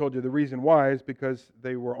 I told you the reason why is because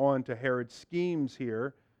they were on to Herod's schemes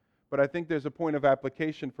here, but I think there's a point of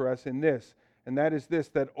application for us in this, and that is this,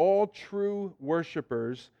 that all true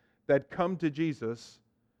worshipers that come to Jesus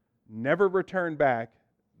never return back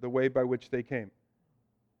the way by which they came.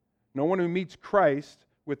 No one who meets Christ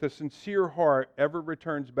with a sincere heart ever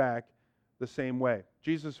returns back the same way.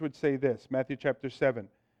 Jesus would say this, Matthew chapter 7.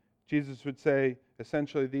 Jesus would say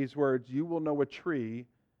essentially these words, you will know a tree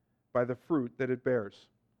by the fruit that it bears.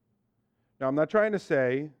 Now, I'm not trying to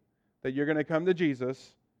say that you're going to come to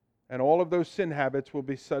Jesus and all of those sin habits will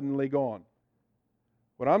be suddenly gone.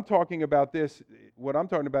 What I'm talking about is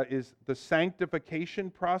the sanctification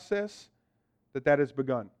process that has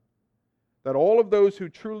begun. That all of those who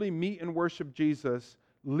truly meet and worship Jesus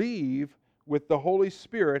leave with the Holy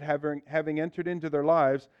Spirit having entered into their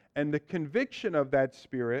lives and the conviction of that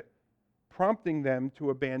Spirit prompting them to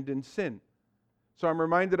abandon sin. So I'm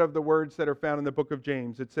reminded of the words that are found in the book of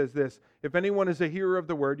James. It says this, if anyone is a hearer of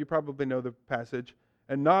the word, you probably know the passage,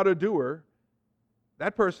 and not a doer,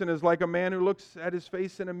 that person is like a man who looks at his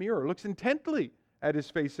face in a mirror, looks intently at his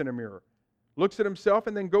face in a mirror, looks at himself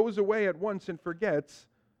and then goes away at once and forgets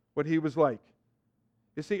what he was like.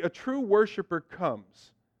 You see, a true worshiper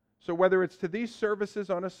comes. So whether it's to these services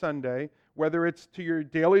on a Sunday, whether it's to your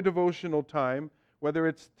daily devotional time, whether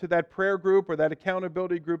it's to that prayer group or that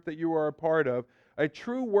accountability group that you are a part of, a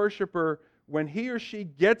true worshiper, when he or she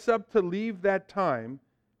gets up to leave that time,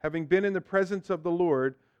 having been in the presence of the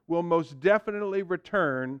Lord, will most definitely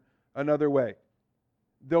return another way.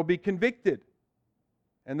 They'll be convicted.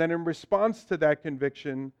 And then in response to that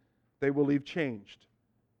conviction, they will leave changed.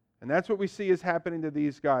 And that's what we see is happening to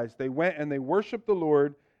these guys. They went and they worshiped the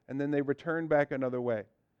Lord, and then they return back another way.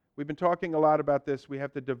 We've been talking a lot about this. We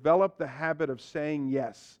have to develop the habit of saying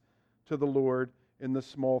yes to the Lord in the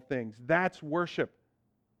small things. That's worship.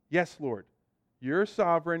 Yes, Lord. You're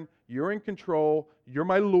sovereign. You're in control. You're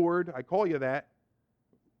my Lord. I call you that.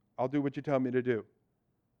 I'll do what you tell me to do.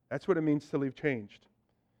 That's what it means to live changed.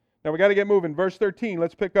 Now we got to get moving. Verse 13,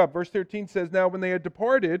 let's pick up. Verse 13 says, "Now when they had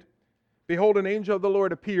departed, behold, an angel of the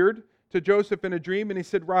Lord appeared to Joseph in a dream, and he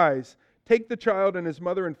said, 'Rise, take the child and his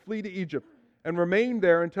mother and flee to Egypt, and remain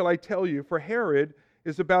there until I tell you, for Herod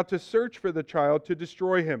is about to search for the child to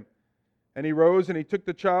destroy him.' And he rose and he took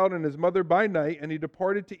the child and his mother by night, and he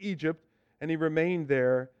departed to Egypt, and he remained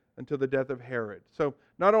there until the death of Herod." So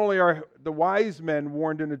not only are the wise men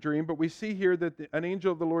warned in a dream, but we see here that an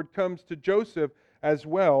angel of the Lord comes to Joseph as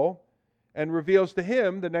well and reveals to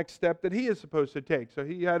him the next step that he is supposed to take. So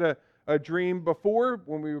he had a dream before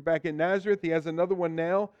when we were back in Nazareth. He has another one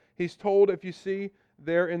now. He's told, if you see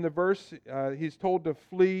there in the verse, he's told to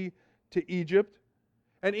flee to Egypt.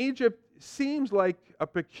 And Egypt seems like a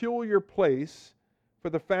peculiar place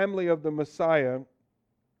for the family of the Messiah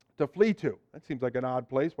to flee to. That seems like an odd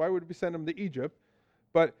place. Why would we send them to Egypt?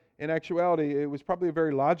 But in actuality, it was probably a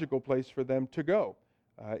very logical place for them to go.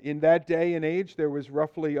 In that day and age, there was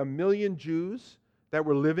roughly 1 million Jews that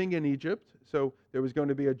were living in Egypt. So there was going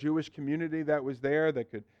to be a Jewish community that was there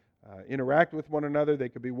that could interact with one another, they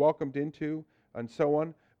could be welcomed into, and so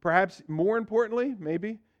on. Perhaps more importantly,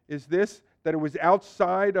 maybe, is this, that it was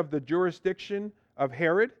outside of the jurisdiction of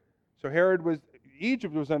Herod. So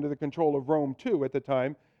Egypt was under the control of Rome too at the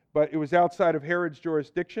time, but it was outside of Herod's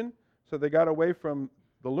jurisdiction. So they got away from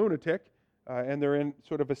the lunatic, and they're in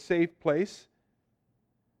sort of a safe place.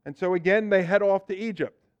 And so again, they head off to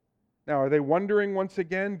Egypt. Now, are they wondering once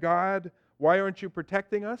again, "God, why aren't you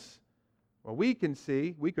protecting us?" Well, we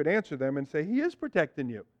could answer them and say, He is protecting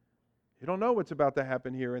you. You don't know what's about to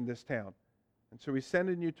happen here in this town. And so He's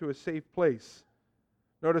sending you to a safe place.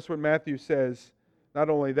 Notice what Matthew says, not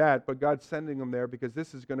only that, but God's sending them there because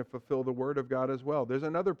this is going to fulfill the Word of God as well. There's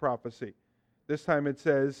another prophecy. This time it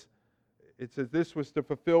says this was to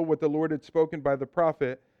fulfill what the Lord had spoken by the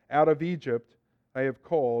prophet, "Out of Egypt I have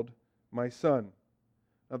called my son."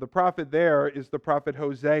 Now the prophet there is the prophet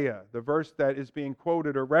Hosea. The verse that is being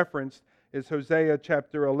quoted or referenced is Hosea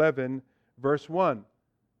chapter 11, verse 1.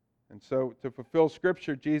 And so to fulfill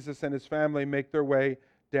Scripture, Jesus and His family make their way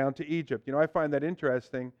down to Egypt. You know, I find that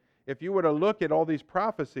interesting. If you were to look at all these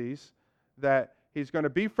prophecies that He's going to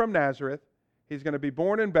be from Nazareth, He's going to be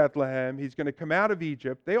born in Bethlehem, He's going to come out of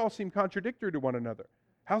Egypt, they all seem contradictory to one another.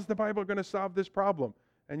 How's the Bible going to solve this problem?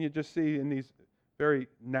 And you just see in these very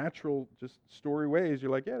natural, just story ways,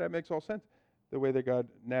 you're like, yeah, that makes all sense, the way that God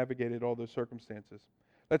navigated all those circumstances.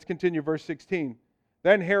 Let's continue, verse 16.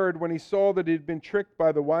 "Then Herod, when he saw that he had been tricked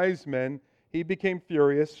by the wise men, he became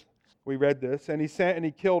furious." We read this. "And he sent and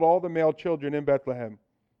he killed all the male children in Bethlehem,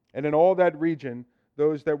 and in all that region,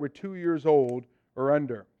 those that were 2 years old or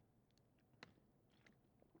under.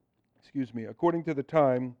 According to the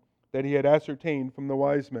time that he had ascertained from the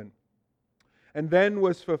wise men. And then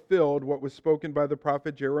was fulfilled what was spoken by the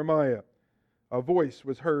prophet Jeremiah. A voice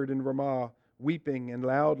was heard in Ramah, weeping and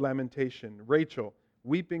loud lamentation. Rachel,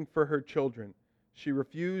 weeping for her children. She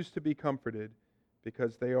refused to be comforted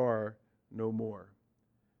because they are no more."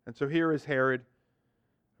 And so here is Herod.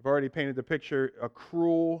 I've already painted the picture. A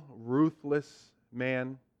cruel, ruthless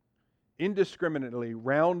man, indiscriminately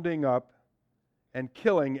rounding up and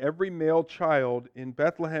killing every male child in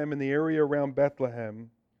Bethlehem and the area around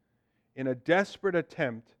Bethlehem in a desperate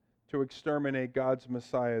attempt to exterminate God's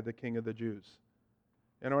Messiah, the King of the Jews.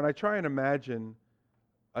 And when I try and imagine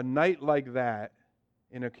a night like that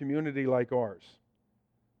in a community like ours.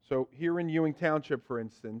 So here in Ewing Township, for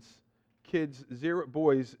instance,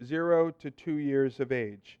 boys 0 to 2 years of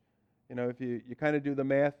age. You know, if you kind of do the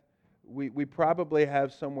math, we probably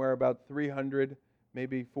have somewhere about 300,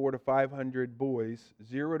 maybe 400 to 500 boys,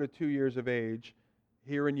 0 to 2 years of age,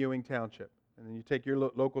 here in Ewing Township. And then you take your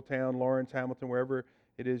local town, Lawrence, Hamilton, wherever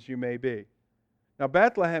it is you may be. Now,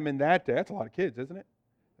 Bethlehem in that day, that's a lot of kids, isn't it?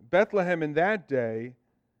 Bethlehem in that day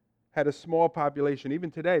had a small population.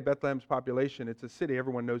 Even today, Bethlehem's population, it's a city,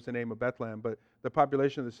 everyone knows the name of Bethlehem, but the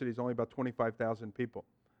population of the city is only about 25,000 people.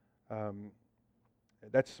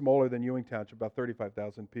 That's smaller than Ewing Township, about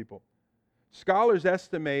 35,000 people. Scholars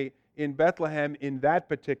estimate in Bethlehem in that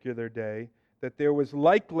particular day that there was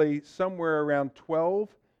likely somewhere around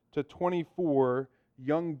 12 to 24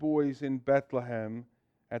 young boys in Bethlehem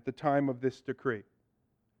at the time of this decree.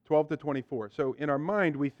 12 to 24. So in our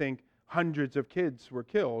mind, we think hundreds of kids were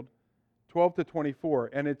killed. 12 to 24.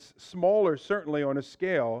 And it's smaller, certainly, on a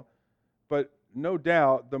scale, but no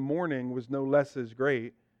doubt the mourning was no less as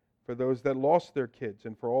great for those that lost their kids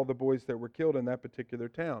and for all the boys that were killed in that particular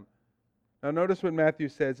town. Now notice what Matthew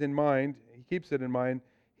says in mind. He keeps it in mind.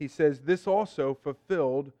 He says, this also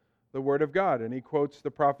fulfilled the word of God. And he quotes the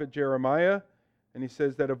prophet Jeremiah, and he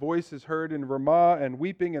says that a voice is heard in Ramah and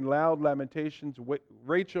weeping and loud lamentations,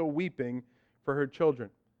 Rachel weeping for her children.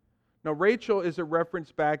 Now Rachel is a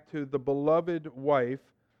reference back to the beloved wife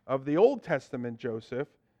of the Old Testament Joseph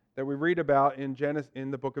that we read about in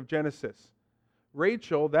the book of Genesis.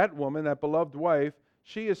 Rachel, that woman, that beloved wife,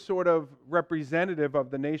 she is sort of representative of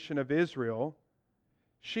the nation of Israel.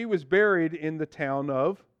 She was buried in the town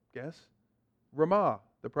of, guess, Ramah,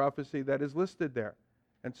 the prophecy that is listed there.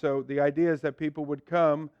 And so the idea is that people would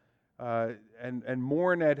come and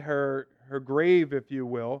mourn at her grave, if you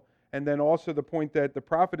will. And then also the point that the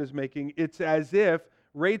prophet is making, it's as if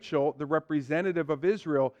Rachel, the representative of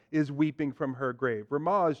Israel, is weeping from her grave.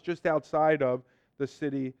 Ramah is just outside of the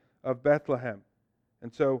city of Bethlehem.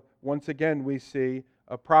 And so once again we see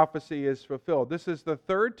a prophecy is fulfilled. This is the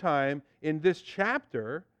third time in this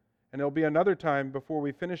chapter, and there'll be another time before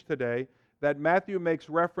we finish today, that Matthew makes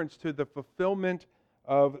reference to the fulfillment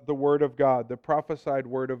of the Word of God, the prophesied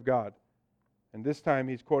Word of God. And this time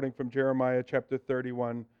he's quoting from Jeremiah chapter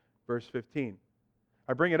 31, verse 15.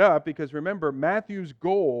 I bring it up because remember, Matthew's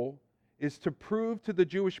goal is to prove to the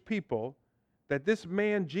Jewish people that this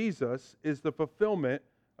man Jesus is the fulfillment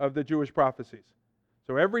of the Jewish prophecies.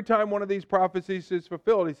 So every time one of these prophecies is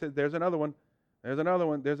fulfilled, he says, there's another one, there's another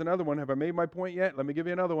one, there's another one. Have I made my point yet? Let me give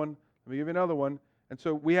you another one. Let me give you another one. And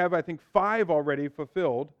so we have, I think, 5 already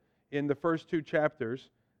fulfilled in the first 2 chapters,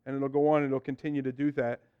 and it'll go on and it'll continue to do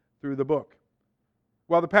that through the book.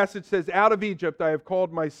 Well, the passage says, out of Egypt I have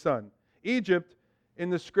called my son. Egypt in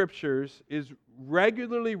the Scriptures is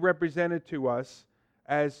regularly represented to us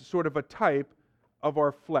as sort of a type of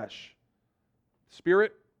our flesh.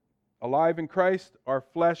 Spirit, alive in Christ, our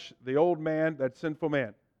flesh, the old man, that sinful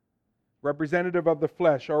man. Representative of the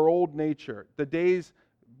flesh, our old nature, the days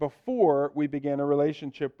before we began a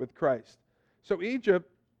relationship with Christ. So Egypt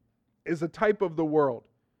is a type of the world.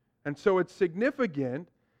 And so it's significant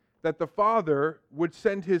that the Father would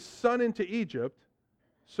send His Son into Egypt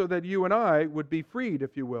so that you and I would be freed,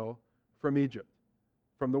 if you will, from Egypt,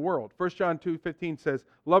 from the world. 1 John 2:15 says,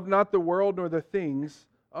 love not the world nor the things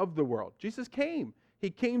of the world. Jesus came. He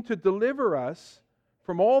came to deliver us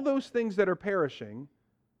from all those things that are perishing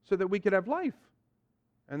so that we could have life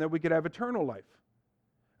and that we could have eternal life.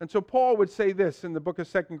 And so Paul would say this in the book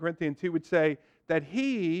of 2 Corinthians. He would say that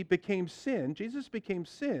He became sin. Jesus became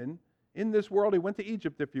sin in this world. He went to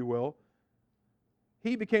Egypt, if you will.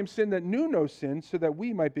 He became sin that knew no sin so that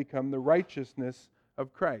we might become the righteousness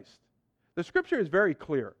of Christ. The Scripture is very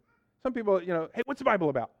clear. Some people, hey, what's the Bible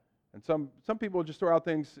about? And some people just throw out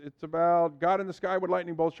things, it's about God in the sky with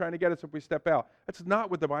lightning bolts trying to get us if we step out. That's not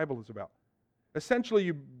what the Bible is about. Essentially,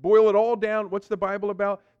 you boil it all down, what's the Bible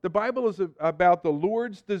about? The Bible is about the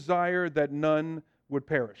Lord's desire that none would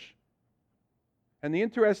perish. And the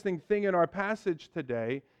interesting thing in our passage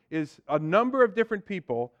today is a number of different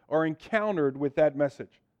people are encountered with that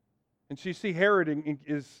message. And so you see Herod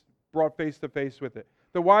is brought face to face with it.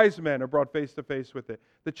 The wise men are brought face to face with it.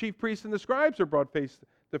 The chief priests and the scribes are brought face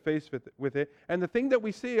to face with it. And the thing that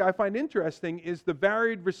we see, I find interesting, is the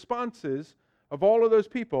varied responses of all of those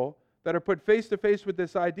people that are put face to face with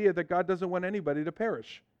this idea that God doesn't want anybody to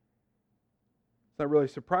perish. It's not really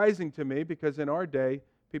surprising to me because in our day,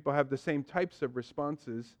 people have the same types of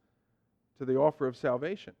responses to the offer of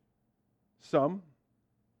salvation. Some,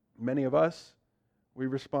 many of us, we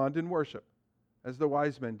respond in worship, as the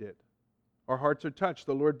wise men did. Our hearts are touched.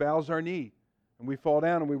 The Lord bows our knee, and we fall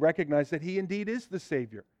down and we recognize that He indeed is the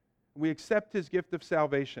Savior. We accept His gift of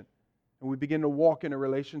salvation, and we begin to walk in a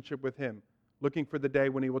relationship with Him, looking for the day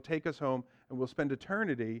when He will take us home and we'll spend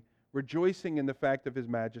eternity rejoicing in the fact of His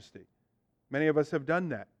majesty. Many of us have done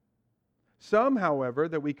that. Some, however,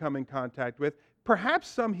 that we come in contact with, perhaps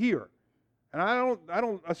some here, and I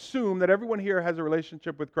don't assume that everyone here has a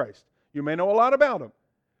relationship with Christ. You may know a lot about Him,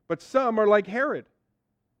 but some are like Herod,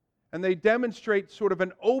 and they demonstrate sort of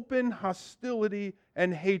an open hostility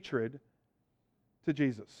and hatred to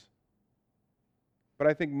Jesus. But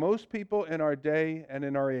I think most people in our day and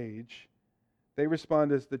in our age, they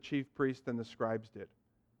respond as the chief priest and the scribes did.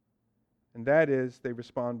 And that is, they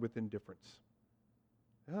respond with indifference.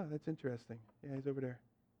 Oh, that's interesting. Yeah, he's over there.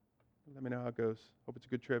 Let me know how it goes. Hope it's a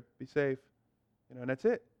good trip. Be safe. And that's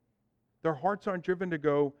it. Their hearts aren't driven to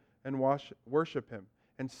go and worship Him.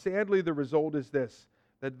 And sadly, the result is this,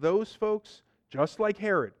 that those folks, just like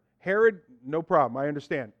Herod, no problem, I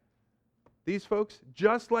understand. These folks,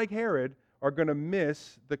 just like Herod, are going to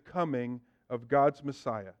miss the coming of God's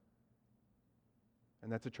Messiah.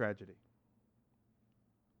 And that's a tragedy.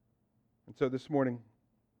 And so this morning,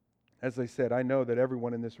 as I said, I know that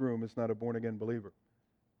everyone in this room is not a born-again believer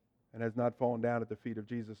and has not fallen down at the feet of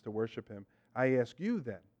Jesus to worship him. I ask you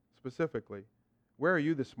then, specifically, where are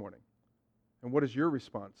you this morning? And what is your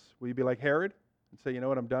response? Will you be like Herod and say, you know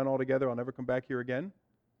what, I'm done altogether, I'll never come back here again?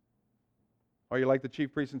 Are you like the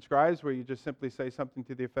chief priests and scribes where you just simply say something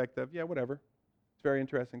to the effect of, yeah, whatever, it's very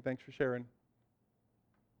interesting, thanks for sharing?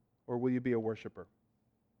 Or will you be a worshiper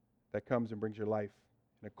that comes and brings your life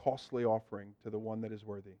in a costly offering to the one that is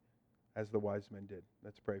worthy, as the wise men did?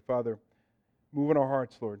 Let's pray. Father, move in our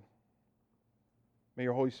hearts, Lord. May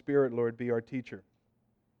your Holy Spirit, Lord, be our teacher.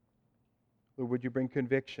 Lord, would you bring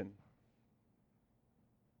conviction?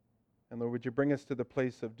 And Lord, would you bring us to the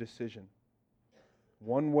place of decision?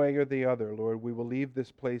 One way or the other, Lord, we will leave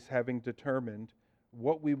this place having determined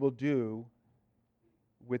what we will do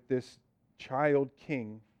with this child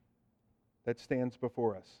king that stands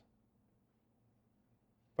before us.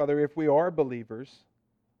 Father, if we are believers,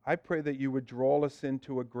 I pray that you would draw us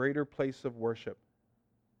into a greater place of worship.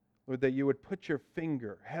 Lord, that you would put your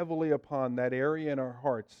finger heavily upon that area in our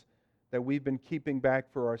hearts that we've been keeping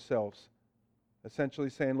back for ourselves. Essentially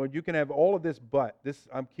saying, Lord, you can have all of this, but this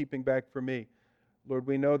I'm keeping back for me. Lord,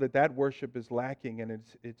 we know that that worship is lacking and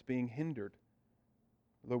it's being hindered.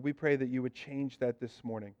 Lord, we pray that you would change that this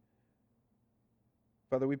morning.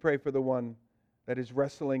 Father, we pray for the one that is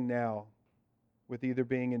wrestling now with either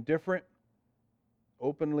being indifferent,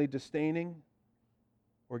 openly disdaining,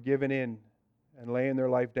 or giving in and laying their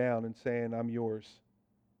life down and saying, I'm yours.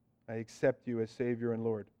 I accept you as Savior and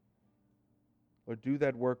Lord. Lord, do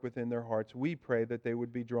that work within their hearts. We pray that they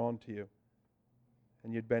would be drawn to you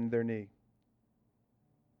and you'd bend their knee.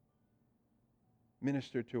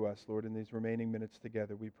 Minister to us, Lord, in these remaining minutes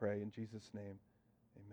together, we pray in Jesus' name.